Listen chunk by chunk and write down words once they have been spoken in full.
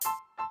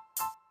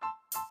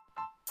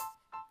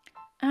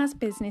As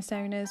business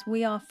owners,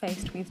 we are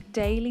faced with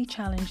daily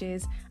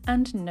challenges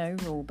and no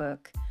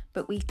rulebook,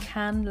 but we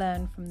can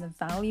learn from the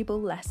valuable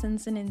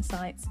lessons and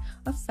insights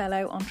of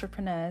fellow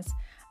entrepreneurs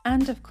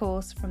and, of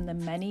course, from the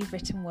many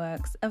written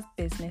works of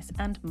business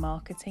and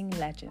marketing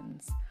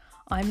legends.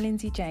 I'm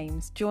Lindsay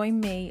James. Join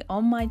me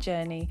on my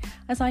journey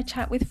as I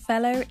chat with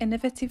fellow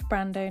innovative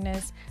brand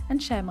owners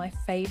and share my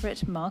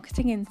favourite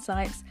marketing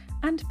insights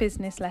and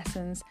business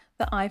lessons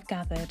that I've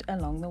gathered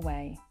along the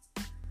way.